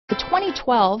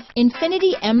2012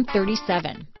 INFINITI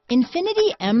M37.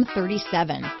 INFINITI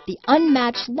M37, the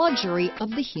unmatched luxury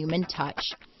of the human touch.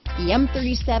 The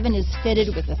M37 is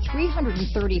fitted with a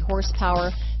 330 horsepower,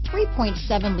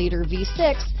 3.7-liter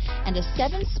V6 and a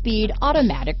 7-speed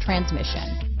automatic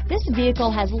transmission. This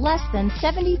vehicle has less than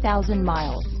 70,000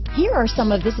 miles. Here are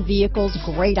some of this vehicle's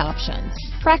great options: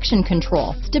 traction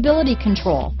control, stability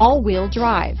control, all-wheel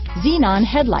drive, Xenon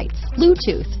headlights,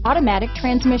 Bluetooth, automatic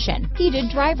transmission,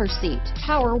 heated driver's seat,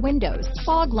 power windows,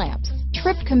 fog lamps,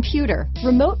 trip computer,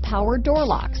 remote power door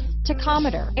locks,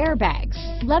 tachometer, airbags,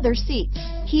 leather seats,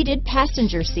 heated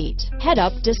passenger seat,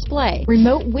 head-up display,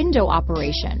 remote window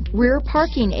operation, rear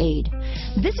parking aid.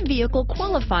 This vehicle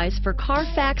qualifies for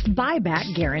Carfax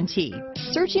buyback guarantee.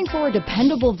 Searching for a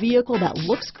dependable vehicle that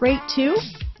looks great too?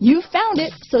 You found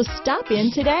it, so stop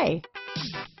in today.